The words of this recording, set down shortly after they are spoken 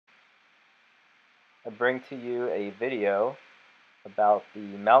I bring to you a video about the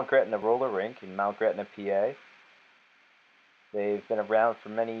Mount Gretna Roller Rink in Mount Gretna, PA. They've been around for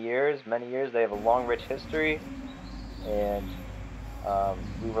many years. They have a long, rich history, and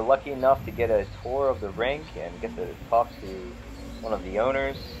we were lucky enough to get a tour of the rink and get to talk to one of the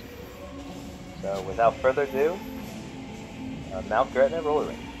owners. So, without further ado, Mount Gretna Roller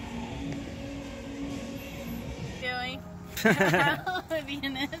Rink. Doing?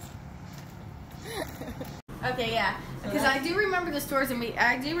 Being this. Okay, yeah. Because I do remember the stores, and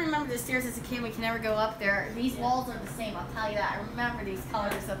I do remember the stairs as a kid. We can never go up there. These walls are the same. I'll tell you that. I remember these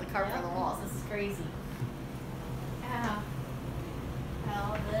colors of the carpet on the walls. This is crazy. Yeah.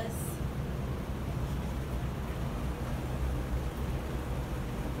 All this.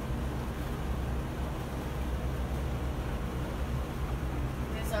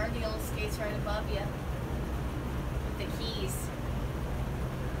 There's are the old skates right above you with the keys.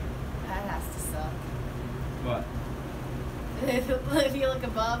 That has to suck. What? If you look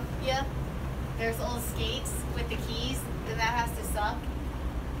above, yeah, there's old skates with the keys, then that has to suck.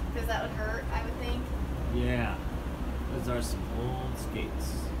 Because that would hurt, I would think. Yeah. Those are some old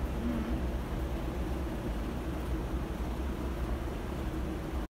skates.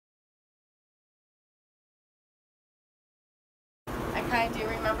 I kind of do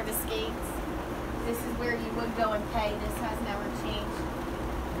remember the skates. This is where you would go and pay. This has never changed.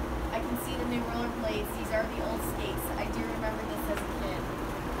 I can see the new roller blades. These are the old skates. I do remember this as a kid.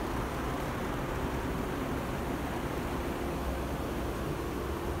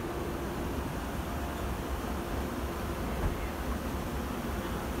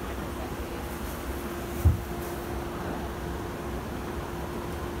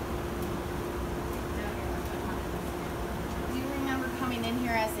 I do remember coming in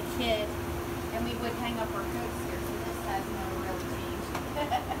here as a kid, and we would hang up our coats here, so this has never really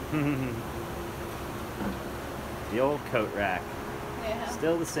changed. The old coat rack. Yeah.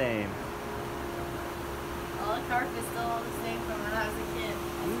 Still the same. All the carpet is still all the same from when I was a kid.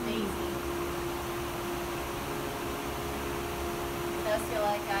 That's amazing. It does feel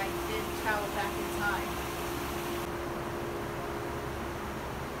like I did travel back in time.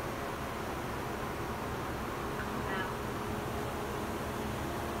 Wow.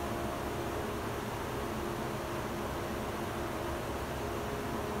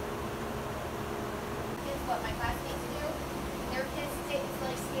 Here's what my classmates do. Their kids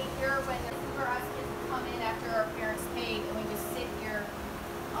skate here when for us kids would come in after our parents paid, and we just sit here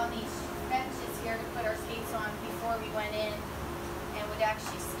on these benches here to put our skates on before we went in, and would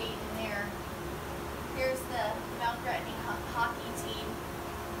actually skate in there. Here's the Mount Gretna hockey team,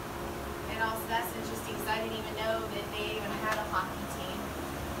 and also that's interesting because I didn't even know that they even had a hockey team.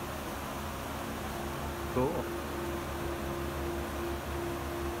 Cool.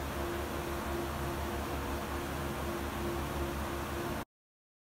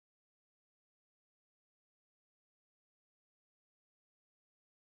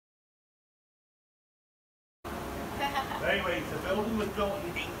 Anyways, the building was built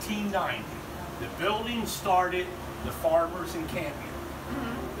in 1890. The building started the Farmers Encampment.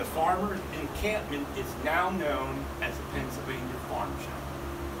 The Farmers Encampment is now known as the Pennsylvania Farm Show.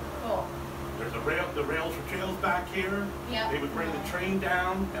 Cool. There's the rails for trails back here. Yep. They would bring the train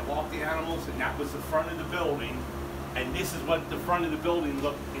down and walk the animals, and that was the front of the building. And this is what the front of the building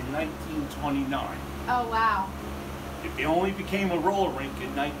looked in 1929. Oh wow. It only became a roller rink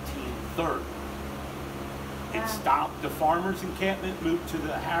in 1930. It stopped. The Farmers Encampment moved to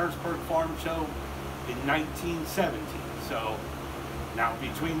the Harrisburg Farm Show in 1917. So now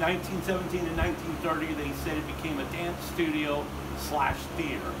between 1917 and 1930, they said it became a dance studio /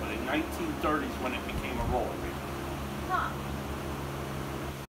 theater. But in 1930s when it became a roller rink. Huh.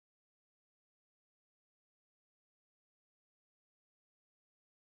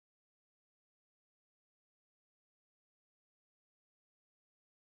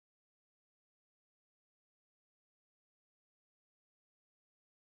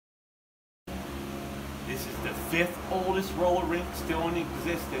 This is the 5th oldest roller rink still in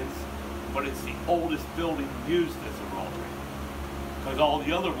existence, but it's the oldest building used as a roller rink. Because all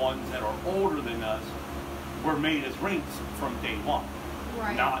the other ones that are older than us were made as rinks from day one.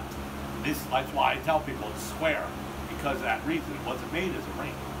 Right. Not this. That's why I tell people it's square, because of that reason. It wasn't made as a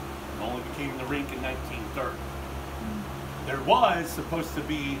rink. It only became the rink in 1930. There was supposed to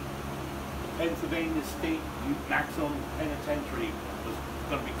be Pennsylvania State Maximum Penitentiary was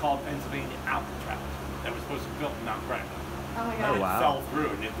going to be called Pennsylvania Alcatraz. That was supposed to be built in Mount Gretna. Oh my Oh, god. wow. It fell through,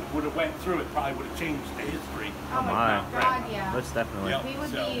 and if it would have went through, it probably would have changed the history Oh of my Mount Gretna. god, yeah. Most definitely. Yep. We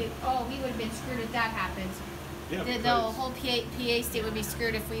would So- be, we would have been screwed if that happened. Yeah, The because- whole PA state would be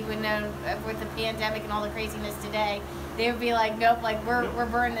screwed if we would know with the pandemic and all the craziness today. They would be like, nope, like we're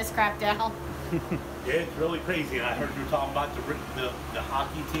burning this crap down. Yeah, it's really crazy. And I heard you were talking about the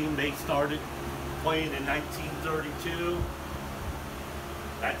hockey team. They started playing in 1932.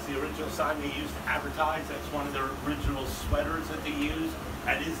 That's the original sign they used to advertise. That's one of their original sweaters that they used.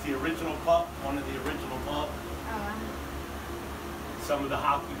 That is the original puck, one of the original puck. Oh, wow. Some of the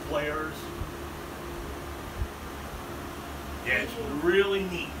hockey players. Yeah, it's really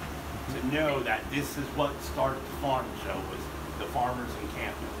neat to know that this is what started the farm show, was the farmers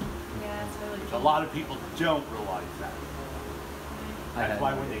encampment. Yeah, that's really Which cool. a lot of people don't realize that. I That's had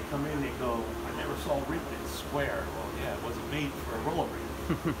why no when they come in, they go, I never saw a rink that's square. Well, yeah, it wasn't made for a roller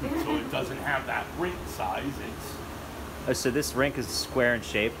rink. So it doesn't have that rink size. It's, Oh, so this rink is square in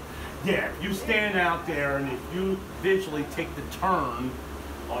shape? yeah, if you stand out there and if you visually take the turn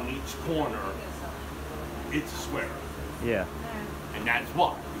on each corner, it's a square. Yeah. And that's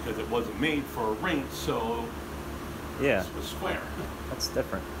why, because it wasn't made for a rink, so Yeah. it was square. That's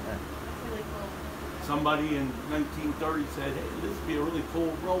different. Yeah. That's really cool. Somebody in 1930 said, hey, this would be a really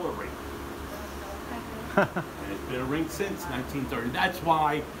cool roller rink. And it's been a rink since 1930. That's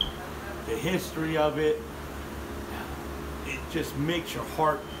why the history of it, it just makes your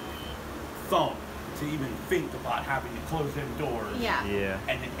heart thump to even think about having to close them doors. Yeah, Yeah.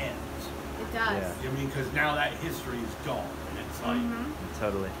 And it ends. it does. Yeah. I mean, because now that history is gone. And it's like, Mm-hmm.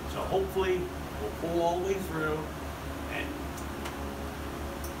 Totally. so hopefully we'll pull all the way through and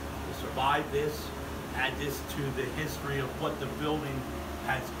we'll survive this, add this to the history of what the building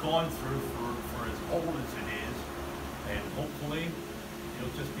has gone through for as old as it is. And hopefully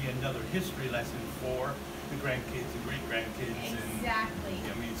it'll just be another history lesson for the grandkids and great-grandkids. Exactly.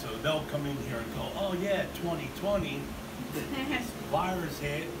 And, I mean, so they'll come in here and go, oh yeah, 2020, this virus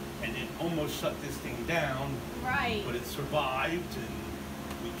hit and it almost shut this thing down. Right. But it survived and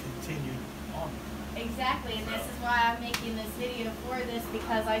we continued on. Exactly, and this is why I'm making this video for this,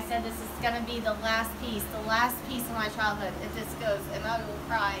 because I said this is going to be the last piece of my childhood if this goes, and I will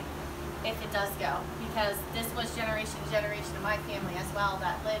cry if it does go, because this was generation to generation of my family as well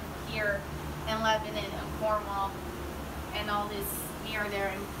that lived here in Lebanon and Cornwall and all this near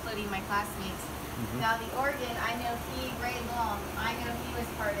there, including my classmates. Now the organ, I know Ray Long, I know he was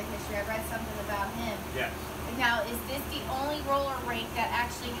part of history. I read something about him. Yes. Now, is this the only roller rink that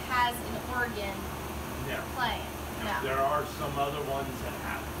actually has an organ No. playing? No. There are some other ones that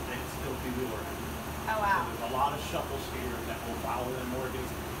have, they still do the organ. Oh, wow. So there's a lot of shuffle skaters that will follow them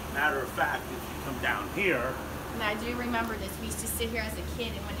organs. Matter of fact, if you come down here, And I do remember this. We used to sit here as a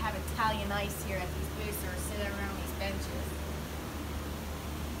kid and would have Italian ice here at these booths or sit around these benches.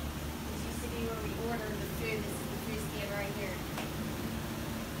 This used to be where we ordered the food. This is the food stand right here.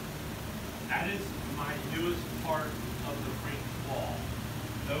 that is my newest part of the rink wall.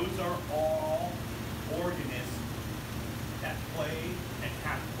 Those are all organists that play and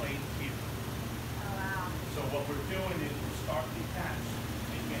have played here. Oh, wow. So what we're doing is we're starting to catch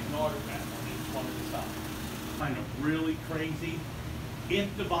and get an autograph on each one of the sides. Kind of really crazy. If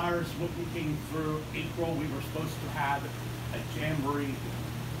the virus wouldn't came through April, we were supposed to have a jamboree.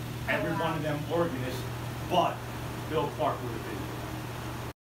 Every one of them organists, but Bill Clark would have been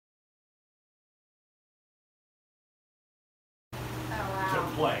Oh, to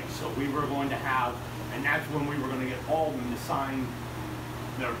wow. play. So we were going to have, and that's when we were going to get all of them to sign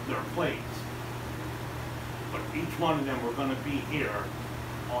their plays. But each one of them were going to be here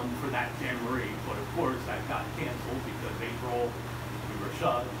on for that jamboree. But of course, that got canceled because April we were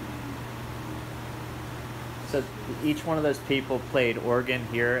shut. So each one of those people played organ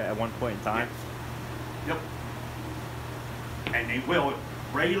here at one point in time? Yes. Yep. And they will.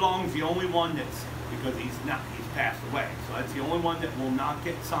 Ray Long's the only one that's, because he's passed away. So that's the only one that will not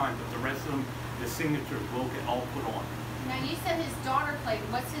get signed, but the rest of them, the signatures will get all put on. Now, you said his daughter played.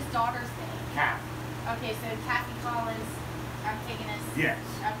 What's his daughter's name? Cap. Okay, so Kathy Collins, I'm taking this. Yes.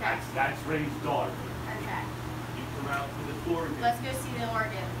 Okay. That's Ray's daughter. Okay. You come out to the floor again. Let's go see the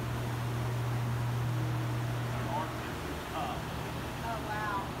organ. Oh,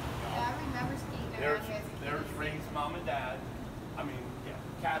 wow. Yeah, I remember skating around here as a kid. There's Ray's mom and dad. I mean, yeah,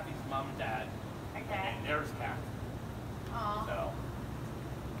 Kathy's mom and dad. Okay. And there's Kathy. Aw. So,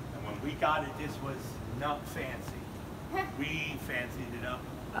 and when we got it, this was not fancy. We fancied it up.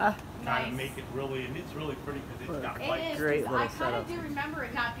 Ah, Trying Nice. to make it really, and it's really pretty because it's got It lights. is, Great 'cause little I kind of setup. do remember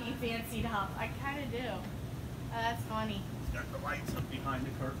it not being fancied up. I kind of do. Oh, that's funny. It's got the lights up behind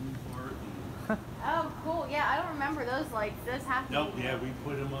the curtain for it. Oh, cool. Yeah, I don't remember those lights. Those have to Nope, be yeah, new. we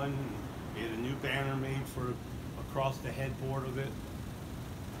put them on. We had a new banner made for across the headboard of it.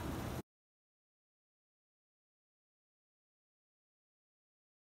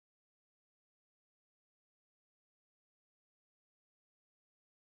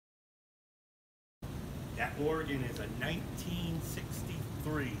 That Oregon is a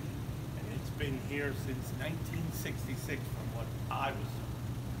 1963, and it's been here since 1966 from what I was told.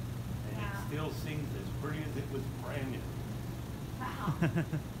 And Wow. it still sings as pretty as it was brand new. Wow.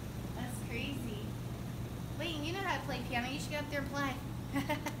 That's crazy. Wait, you know how to play piano. You should go up there and play.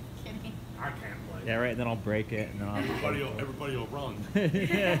 Kidding. I can't play. Yeah, right. Then I'll break it, and then I'll. Everybody will run. Kidding.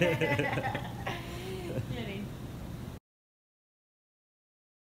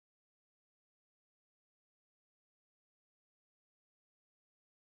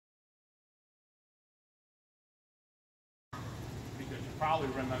 Because you probably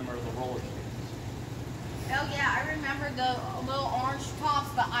remember the roller skates. Oh yeah, I remember the little orange tops,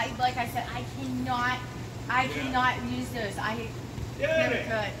 but like I said, I cannot use those. I never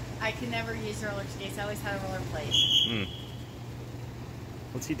could. I could never use roller skates. I always had a roller blade.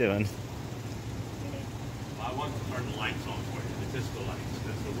 What's he doing? I want to turn the lights on for you, the disco lights,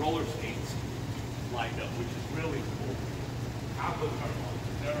 because the roller skates light up, which is really cool. How good are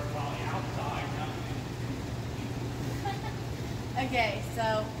they? They're probably outside now. Okay,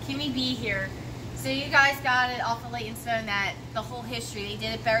 so Kimmy B here. So you guys got it off of Layton's phone that the whole history, they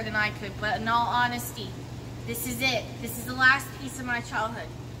did it better than I could, but in all honesty, this is it. This is the last piece of my childhood.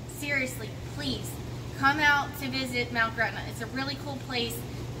 Seriously, please, come out to visit Mount Gretna. It's a really cool place.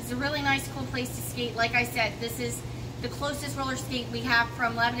 It's a really nice, cool place to skate. Like I said, this is the closest roller skate we have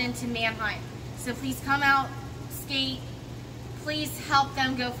from Lebanon to Mannheim. So please come out, skate. Please help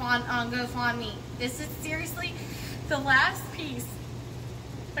them go on GoFundMe. This is seriously the last piece.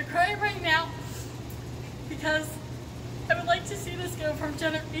 I'm crying right now because I would like to see this go from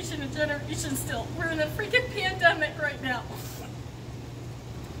generation to generation still. We're in a freaking pandemic right now.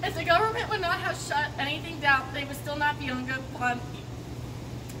 If the government would not have shut anything down, they would still not be on GoFundMe.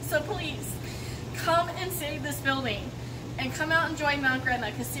 So please, come and save this building and come out and join Mount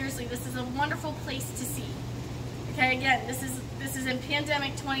Gretna, because seriously, this is a wonderful place to see. Okay, again, this is in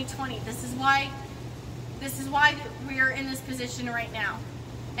pandemic 2020. This is why we are in this position right now,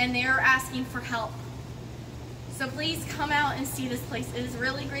 and they are asking for help. So please come out and see this place. It is a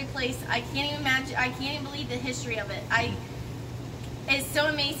really great place. I can't even imagine. I can't even believe the history of it. It's so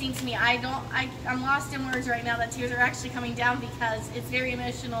amazing to me. I'm lost in words right now. That tears are actually coming down because it's very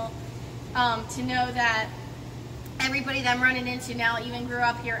emotional to know that everybody that I'm running into now even grew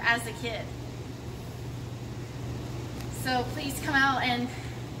up here as a kid. So please come out and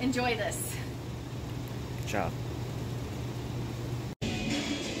enjoy this. Good job.